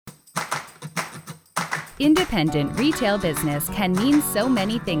Independent retail business can mean so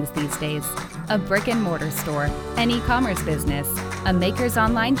many things these days. A brick and mortar store, an e-commerce business, a maker's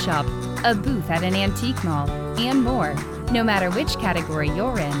online shop, a booth at an antique mall, and more. No matter which category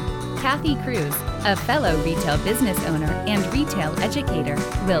you're in, Kathy Cruz, a fellow retail business owner and retail educator,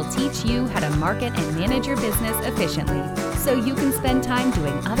 will teach you how to market and manage your business efficiently so you can spend time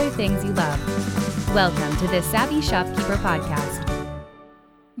doing other things you love. Welcome to the Savvy Shopkeeper Podcast.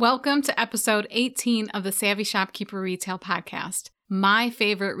 Welcome to episode 18 of the Savvy Shopkeeper Retail Podcast, my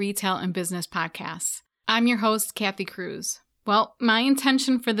favorite retail and business podcasts. I'm your host, Kathy Cruz. Well, my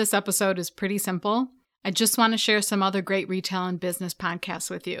intention for this episode is pretty simple. I just want to share some other great retail and business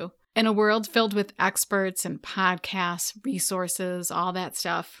podcasts with you. In a world filled with experts and podcasts, resources, all that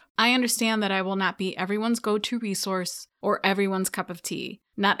stuff, I understand that I will not be everyone's go-to resource or everyone's cup of tea.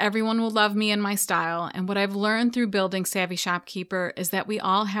 Not everyone will love me and my style, and what I've learned through building Savvy Shopkeeper is that we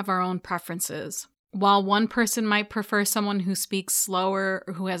all have our own preferences. While one person might prefer someone who speaks slower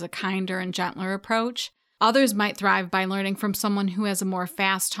or who has a kinder and gentler approach, others might thrive by learning from someone who has a more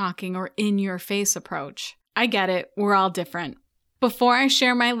fast-talking or in-your-face approach. I get it, we're all different. Before I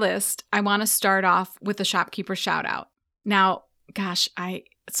share my list, I want to start off with a shopkeeper shout-out. Now, gosh, I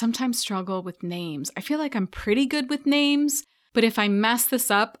sometimes struggle with names. I feel like I'm pretty good with names, but if I mess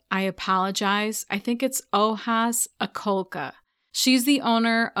this up, I apologize. I think it's Ohas Akolka. She's the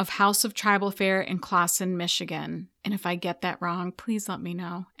owner of House of Tribal Fare in Clawson, Michigan. And if I get that wrong, please let me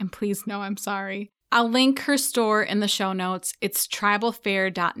know. And please know I'm sorry. I'll link her store in the show notes. It's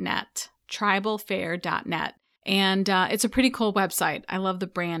tribalfare.net. Tribalfare.net. And it's a pretty cool website. I love the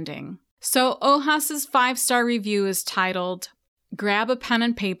branding. So Ohas's 5-star review is titled, "Grab a pen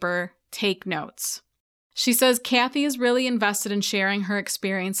and paper, take notes." She says, Kathy is really invested in sharing her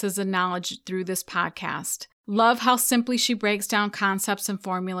experiences and knowledge through this podcast. Love how simply she breaks down concepts and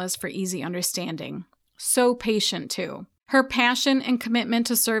formulas for easy understanding. So patient, too. Her passion and commitment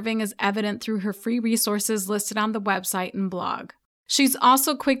to serving is evident through her free resources listed on the website and blog. She's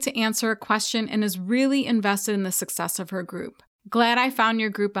also quick to answer a question and is really invested in the success of her group. Glad I found your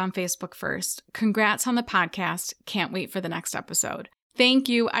group on Facebook first. Congrats on the podcast. Can't wait for the next episode. Thank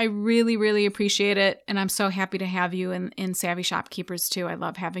you. I really, really appreciate it. And I'm so happy to have you in Savvy Shopkeepers too. I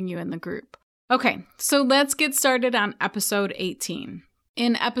love having you in the group. Okay, so let's get started on episode 18.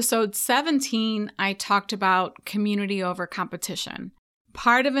 In episode 17, I talked about community over competition.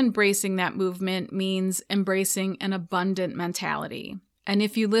 Part of embracing that movement means embracing an abundant mentality. And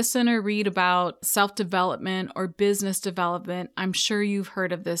if you listen or read about self-development or business development, I'm sure you've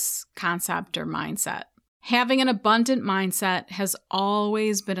heard of this concept or mindset. Having an abundant mindset has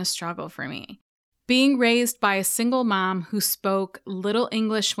always been a struggle for me. Being raised by a single mom who spoke little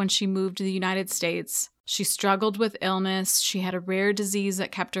English when she moved to the United States, she struggled with illness, she had a rare disease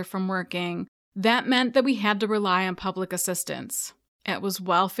that kept her from working. That meant that we had to rely on public assistance. It was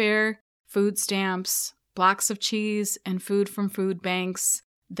welfare, food stamps, blocks of cheese, and food from food banks.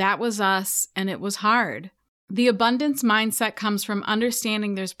 That was us, and it was hard. The abundance mindset comes from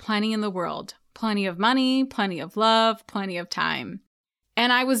understanding there's plenty in the world. Plenty of money, plenty of love, plenty of time.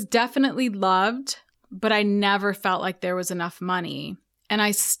 And I was definitely loved, but I never felt like there was enough money. And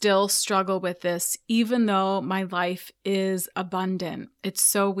I still struggle with this, even though my life is abundant. It's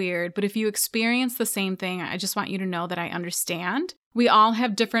so weird. But if you experience the same thing, I just want you to know that I understand. We all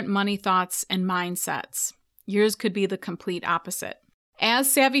have different money thoughts and mindsets. Yours could be the complete opposite.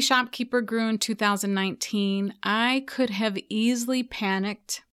 As Savvy Shopkeeper grew in 2019, I could have easily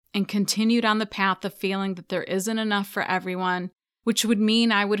panicked and continued on the path of feeling that there isn't enough for everyone, which would mean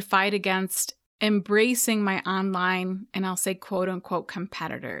I would fight against embracing my online, and I'll say quote unquote,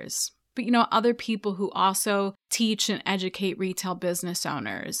 competitors. But other people who also teach and educate retail business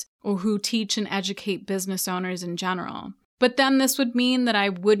owners, or who teach and educate business owners in general. But then this would mean that I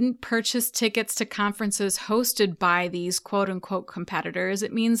wouldn't purchase tickets to conferences hosted by these quote unquote competitors.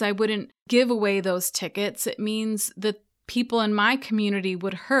 It means I wouldn't give away those tickets. It means that people in my community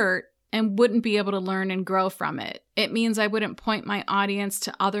would hurt and wouldn't be able to learn and grow from it. It means I wouldn't point my audience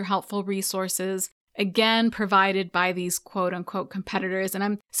to other helpful resources, again, provided by these quote unquote competitors. And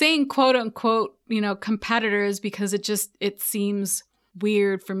I'm saying quote unquote, competitors because it seems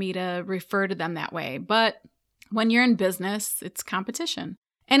weird for me to refer to them that way. But when you're in business, it's competition.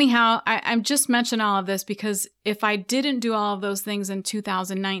 Anyhow, I'm just mentioning all of this because if I didn't do all of those things in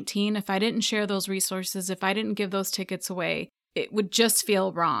 2019, if I didn't share those resources, if I didn't give those tickets away, it would just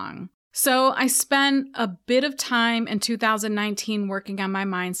feel wrong. So I spent a bit of time in 2019 working on my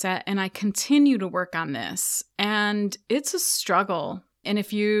mindset, and I continue to work on this. And it's a struggle. And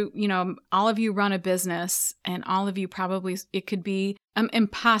if all of you run a business, and all of you probably, it could be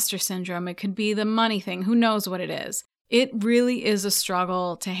imposter syndrome. It could be the money thing. Who knows what it is? It really is a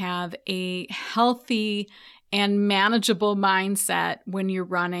struggle to have a healthy and manageable mindset when you're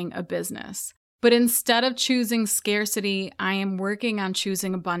running a business. But instead of choosing scarcity, I am working on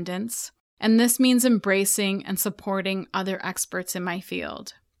choosing abundance. And this means embracing and supporting other experts in my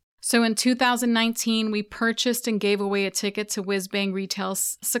field. So in 2019, we purchased and gave away a ticket to Whizbang Retail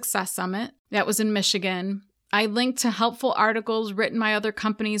Success Summit. That was in Michigan. I linked to helpful articles written by other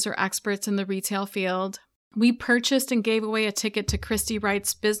companies or experts in the retail field. We purchased and gave away a ticket to Christy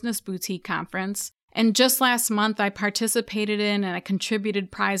Wright's Business Boutique Conference. And just last month, I participated in and I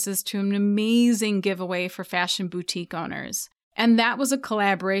contributed prizes to an amazing giveaway for fashion boutique owners. And that was a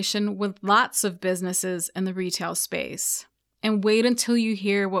collaboration with lots of businesses in the retail space. And wait until you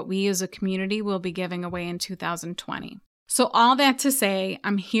hear what we as a community will be giving away in 2020. So all that to say,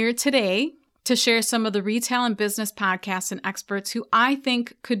 I'm here today to share some of the retail and business podcasts and experts who I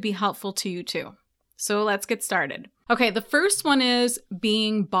think could be helpful to you too. So let's get started. Okay, the first one is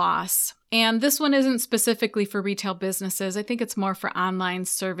Being Boss. And this one isn't specifically for retail businesses. I think it's more for online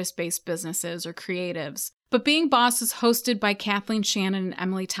service-based businesses or creatives. But Being Boss is hosted by Kathleen Shannon and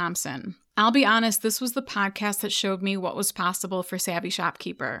Emily Thompson. I'll be honest, this was the podcast that showed me what was possible for Savvy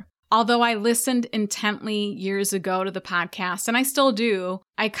Shopkeeper. Although I listened intently years ago to the podcast, and I still do,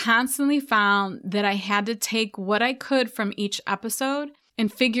 I constantly found that I had to take what I could from each episode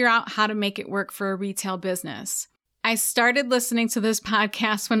and figure out how to make it work for a retail business. I started listening to this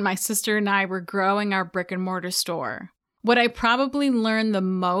podcast when my sister and I were growing our brick and mortar store. What I probably learned the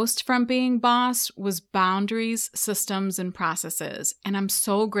most from Being Boss was boundaries, systems, and processes. And I'm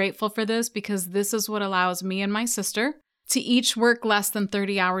so grateful for this because this is what allows me and my sister to each work less than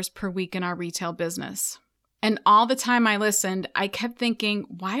 30 hours per week in our retail business. And all the time I listened, I kept thinking,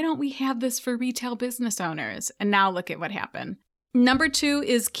 why don't we have this for retail business owners? And now look at what happened. Number 2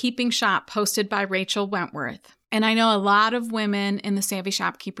 is Keeping Shop, hosted by Rachel Wentworth. And I know a lot of women in the Savvy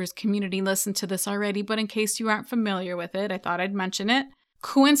Shopkeepers community listen to this already, but in case you aren't familiar with it, I thought I'd mention it.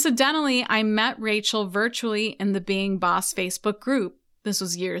 Coincidentally, I met Rachel virtually in the Being Boss Facebook group. This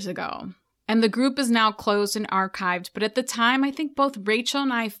was years ago. And the group is now closed and archived, but at the time, I think both Rachel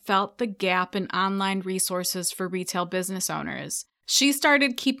and I felt the gap in online resources for retail business owners. She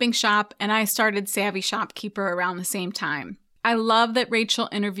started Keeping Shop, and I started Savvy Shopkeeper around the same time. I love that Rachel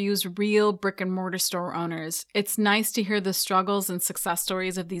interviews real brick and mortar store owners. It's nice to hear the struggles and success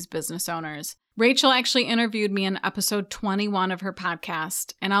stories of these business owners. Rachel actually interviewed me in episode 21 of her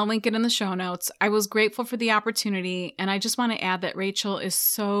podcast, and I'll link it in the show notes. I was grateful for the opportunity, and I just want to add that Rachel is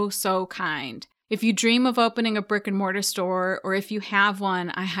so kind. If you dream of opening a brick and mortar store, or if you have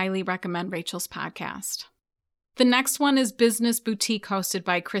one, I highly recommend Rachel's podcast. The next one is Business Boutique, hosted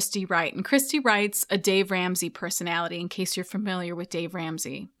by Christy Wright. And Christy Wright's a Dave Ramsey personality, in case you're familiar with Dave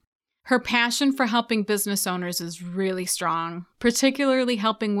Ramsey. Her passion for helping business owners is really strong, particularly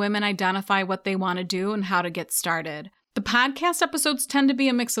helping women identify what they want to do and how to get started. The podcast episodes tend to be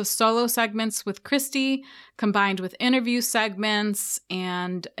a mix of solo segments with Christy, combined with interview segments,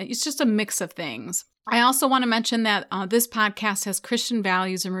 and it's just a mix of things. I also want to mention that this podcast has Christian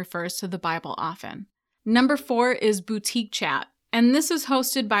values and refers to the Bible often. Number 4 is Boutique Chat, and this is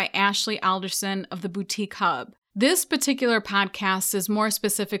hosted by Ashley Alderson of the Boutique Hub. This particular podcast is more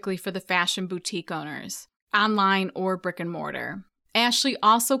specifically for the fashion boutique owners, online or brick and mortar. Ashley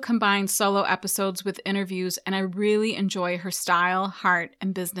also combines solo episodes with interviews, and I really enjoy her style, heart,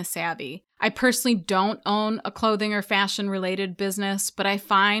 and business savvy. I personally don't own a clothing or fashion-related business, but I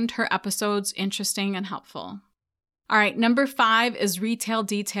find her episodes interesting and helpful. All right, number 5 is Retail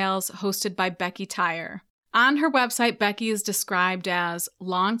Details, hosted by Becky Tyre. On her website, Becky is described as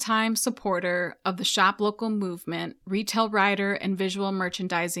longtime supporter of the Shop Local movement, retail writer, and visual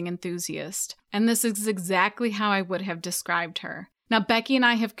merchandising enthusiast. And this is exactly how I would have described her. Now, Becky and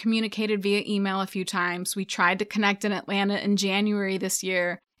I have communicated via email a few times. We tried to connect in Atlanta in January this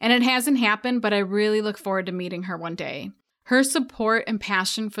year, and it hasn't happened, but I really look forward to meeting her one day. Her support and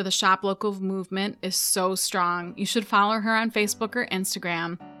passion for the Shop Local movement is so strong. You should follow her on Facebook or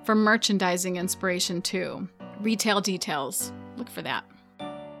Instagram for merchandising inspiration too. Retail Details. Look for that.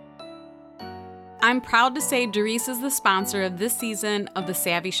 I'm proud to say Doris is the sponsor of this season of the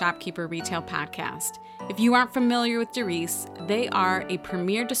Savvy Shopkeeper Retail Podcast. If you aren't familiar with Doris, they are a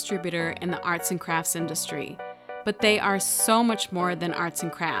premier distributor in the arts and crafts industry. But they are so much more than arts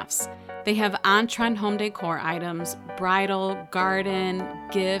and crafts. They have on-trend home decor items, bridal, garden,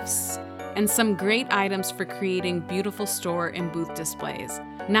 gifts, and some great items for creating beautiful store and booth displays.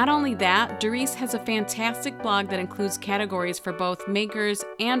 Not only that, Doris has a fantastic blog that includes categories for both makers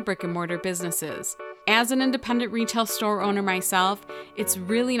and brick and mortar businesses. As an independent retail store owner myself, it's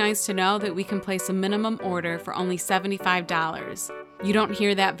really nice to know that we can place a minimum order for only $75. You don't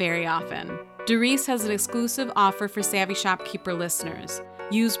hear that very often. Doris has an exclusive offer for Savvy Shopkeeper listeners.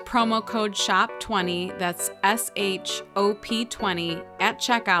 Use promo code SHOP20, that's SHOP20, at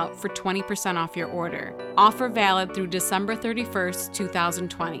checkout for 20% off your order. Offer valid through December 31st,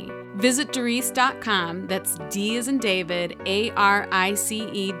 2020. Visit Doris.com, that's D as in David, ARICE.com,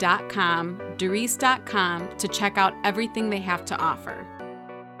 Doris.com to check out everything they have to offer.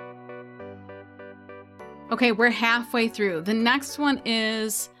 Okay, we're halfway through. The next one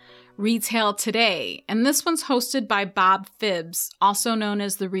is Retail Today, and this one's hosted by Bob Phibbs, also known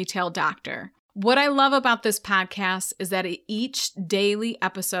as the Retail Doctor. What I love about this podcast is that each daily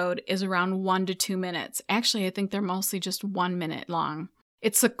episode is around 1 to 2 minutes. Actually, I think they're mostly just 1 minute long.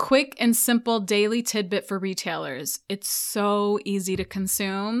 It's a quick and simple daily tidbit for retailers. It's so easy to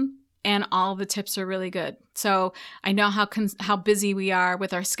consume, and all the tips are really good. So I know how busy we are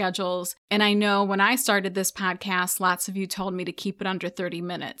with our schedules. And I know when I started this podcast, lots of you told me to keep it under 30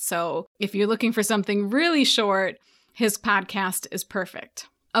 minutes. So if you're looking for something really short, his podcast is perfect.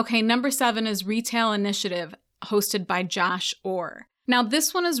 Okay, number 7 is Retail Initiative, hosted by Josh Orr. Now,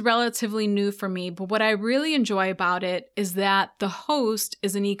 this one is relatively new for me, but what I really enjoy about it is that the host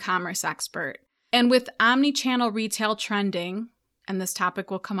is an e-commerce expert. And with omnichannel retail trending, and this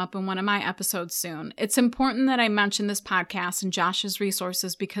topic will come up in one of my episodes soon, it's important that I mention this podcast and Josh's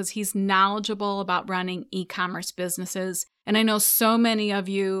resources because he's knowledgeable about running e-commerce businesses. And I know so many of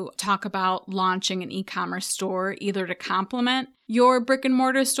you talk about launching an e-commerce store either to complement your brick and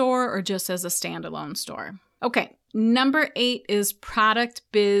mortar store or just as a standalone store. Okay, number 8 is Product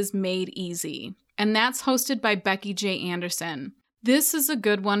Biz Made Easy, and that's hosted by Becky J. Anderson. This is a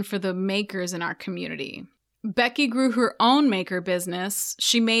good one for the makers in our community. Becky grew her own maker business.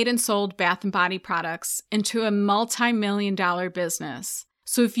 She made and sold bath and body products into a multi-million-dollar business.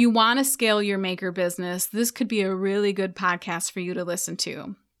 So if you want to scale your maker business, this could be a really good podcast for you to listen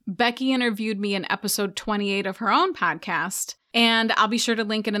to. Becky interviewed me in episode 28 of her own podcast, and I'll be sure to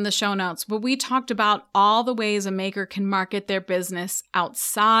link it in the show notes. But we talked about all the ways a maker can market their business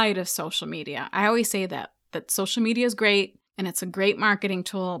outside of social media. I always say that social media is great. And it's a great marketing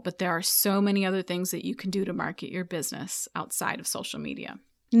tool, but there are so many other things that you can do to market your business outside of social media.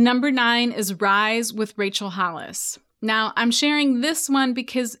 Number 9 is Rise with Rachel Hollis. Now, I'm sharing this one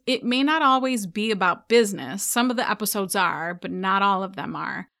because it may not always be about business. Some of the episodes are, but not all of them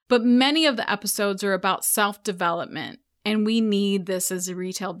are. But many of the episodes are about self-development, and we need this as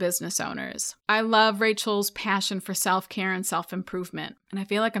retail business owners. I love Rachel's passion for self-care and self-improvement. And I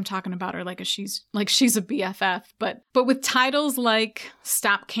feel like I'm talking about her like she's a BFF. But with titles like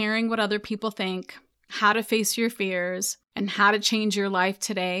Stop Caring What Other People Think, How to Face Your Fears, and How to Change Your Life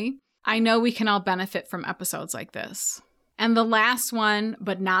Today, I know we can all benefit from episodes like this. And the last one,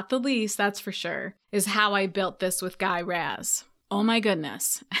 but not the least, that's for sure, is How I Built This with Guy Raz. Oh my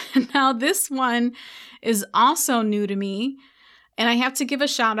goodness. Now this one is also new to me, and I have to give a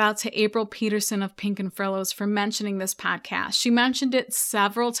shout out to April Peterson of Pink and Frillos for mentioning this podcast. She mentioned it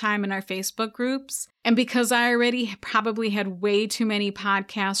several times in our Facebook groups, and because I already probably had way too many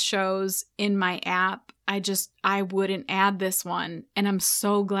podcast shows in my app, I wouldn't add this one, and I'm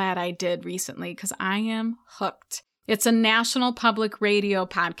so glad I did recently because I am hooked. It's a national public radio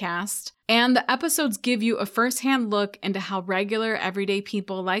podcast, and the episodes give you a firsthand look into how regular everyday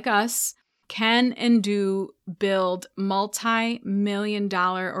people like us can and do build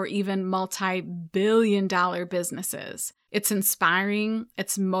multi-million-dollar or even multi-billion-dollar businesses. It's inspiring,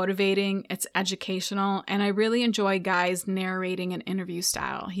 it's motivating, it's educational, and I really enjoy Guy's narrating and interview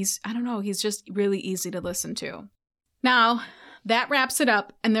style. He's just really easy to listen to. Now, that wraps it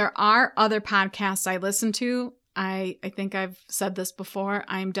up, and there are other podcasts I listen to. I think I've said this before.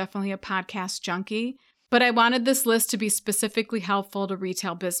 I'm definitely a podcast junkie, but I wanted this list to be specifically helpful to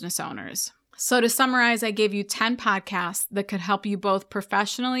retail business owners. So to summarize, I gave you 10 podcasts that could help you both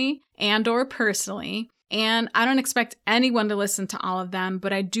professionally and or personally. And I don't expect anyone to listen to all of them,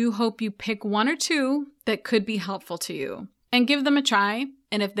 but I do hope you pick 1 or 2 that could be helpful to you and give them a try.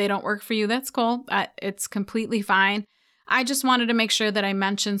 And if they don't work for you, that's cool. It's completely fine. I just wanted to make sure that I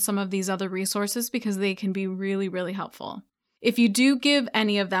mentioned some of these other resources because they can be really, really helpful. If you do give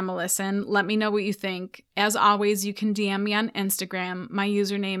any of them a listen, let me know what you think. As always, you can DM me on Instagram. My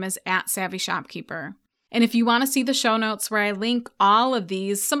username is @SavvyShopkeeper. And if you want to see the show notes where I link all of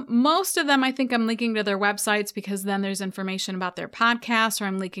these, most of them I think I'm linking to their websites because then there's information about their podcast or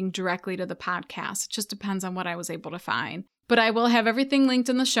I'm linking directly to the podcast. It just depends on what I was able to find. But I will have everything linked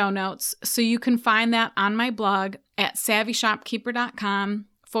in the show notes, so you can find that on my blog at SavvyShopkeeper.com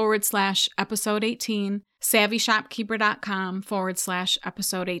savvyshopkeeper.com/episode 18,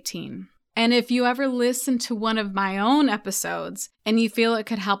 savvyshopkeeper.com/episode 18. And if you ever listen to one of my own episodes and you feel it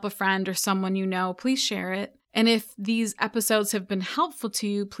could help a friend or someone you know, please share it. And if these episodes have been helpful to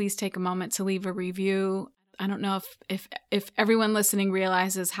you, please take a moment to leave a review. I don't know if everyone listening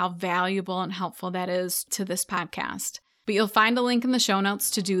realizes how valuable and helpful that is to this podcast. But you'll find a link in the show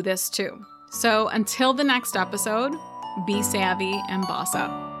notes to do this too. So until the next episode, be savvy and boss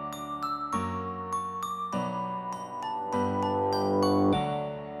up.